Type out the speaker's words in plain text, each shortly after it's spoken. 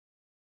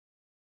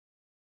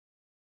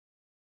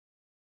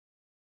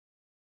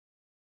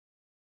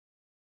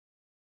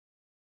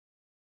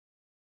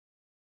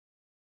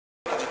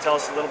tell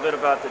us a little bit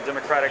about the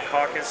Democratic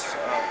Caucus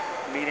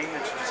meeting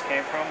that you just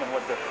came from and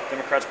what the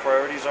Democrats'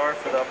 priorities are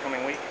for the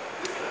upcoming week?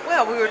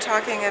 Well, we were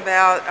talking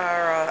about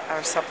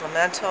our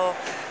supplemental.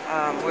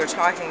 We were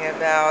talking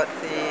about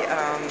the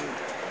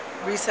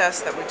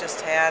recess that we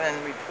just had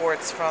and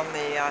reports from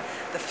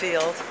the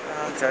field,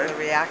 some of the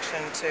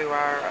reaction to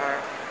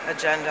our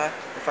agenda.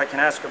 If I can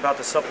ask about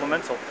the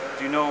supplemental,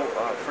 do you know,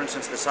 for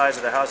instance, the size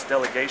of the House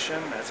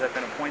delegation? Has that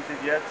been appointed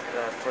yet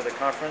for the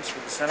conference for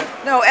the Senate?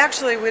 No,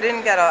 actually, we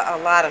didn't get a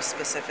lot of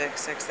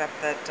specifics, except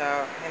that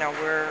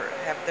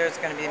there's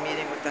going to be a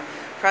meeting with the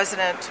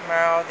president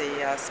tomorrow.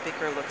 The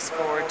speaker looks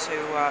forward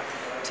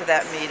to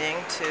that meeting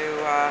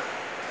to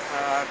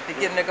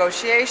begin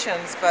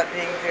negotiations, but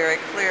being very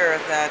clear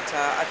that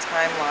a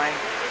timeline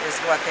is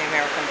what the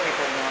American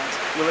people want.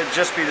 Will it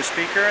just be the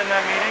speaker in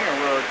that meeting, or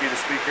will it be the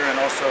speaker and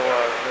also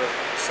the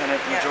Senate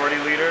Majority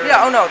Leader?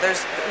 Yeah, oh no, there's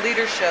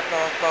leadership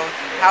of both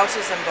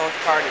houses and both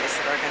parties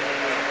that are going to be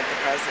meeting with the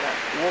president.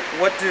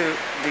 What do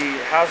the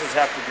houses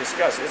have to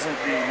discuss? Isn't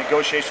the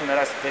negotiation that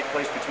has to take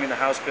place between the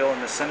House bill and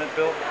the Senate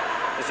bill?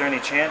 Is there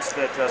any chance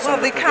that some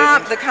of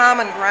the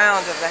common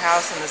ground of the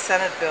House and the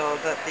Senate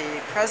bill that the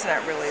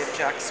president really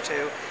objects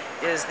to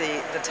is the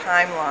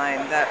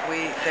timeline that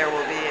there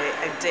will be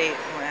a date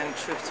when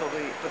troops will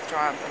be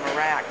withdrawn from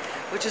Iraq,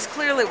 which is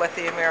clearly what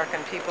the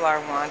American people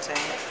are wanting,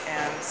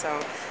 and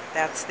so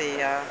that's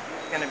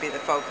going to be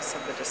the focus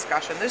of the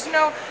discussion. There's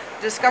no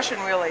discussion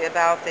really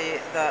about the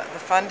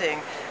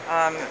funding.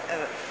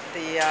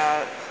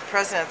 The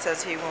president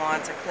says he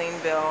wants a clean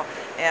bill,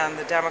 and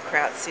the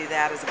Democrats see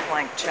that as a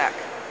blank check.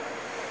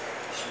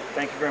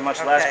 Thank you very much.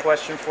 Okay. Last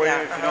question for you,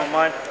 if you don't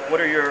mind. What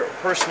are your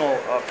personal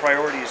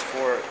priorities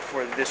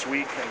for this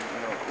week? And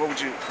what would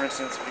you, for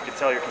instance, if you could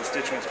tell your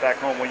constituents back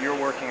home what you're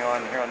working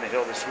on here on the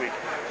Hill this week,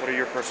 what are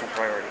your personal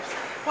priorities?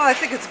 Well, I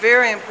think it's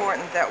very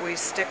important that we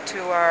stick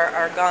to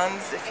our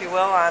guns, if you will,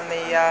 on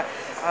the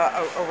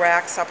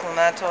Iraq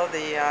supplemental,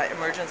 the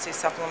emergency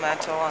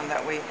supplemental, and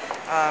that we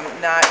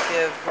not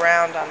give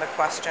ground on the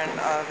question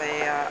of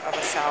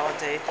a solid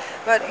date.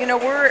 But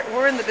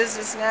we're in the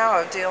business now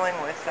of dealing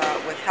with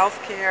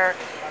health care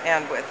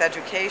and with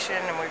education,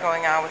 and we're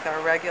going on with our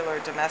regular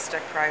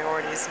domestic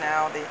priorities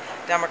now. The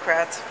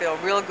Democrats feel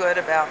real good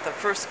about the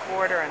first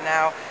quarter, and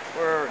now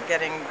we're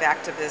getting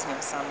back to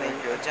business on the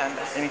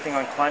agenda. Anything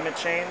on climate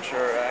change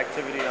or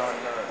activity on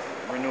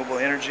renewable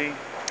energy?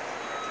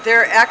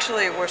 There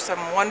actually were some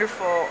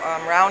wonderful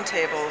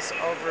roundtables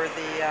over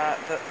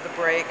the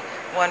break,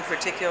 one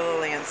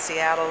particularly in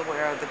Seattle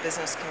where the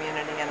business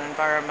community and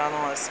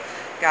environmentalists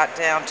got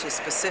down to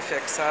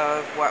specifics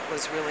of what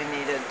was really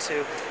needed to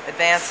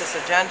advance this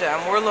agenda.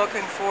 And we're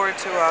looking forward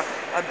to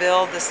a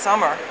bill this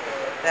summer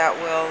that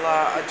will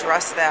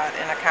address that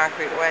in a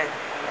concrete way.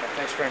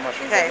 Thanks very much.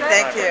 Okay,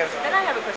 thank you. Then I have a question.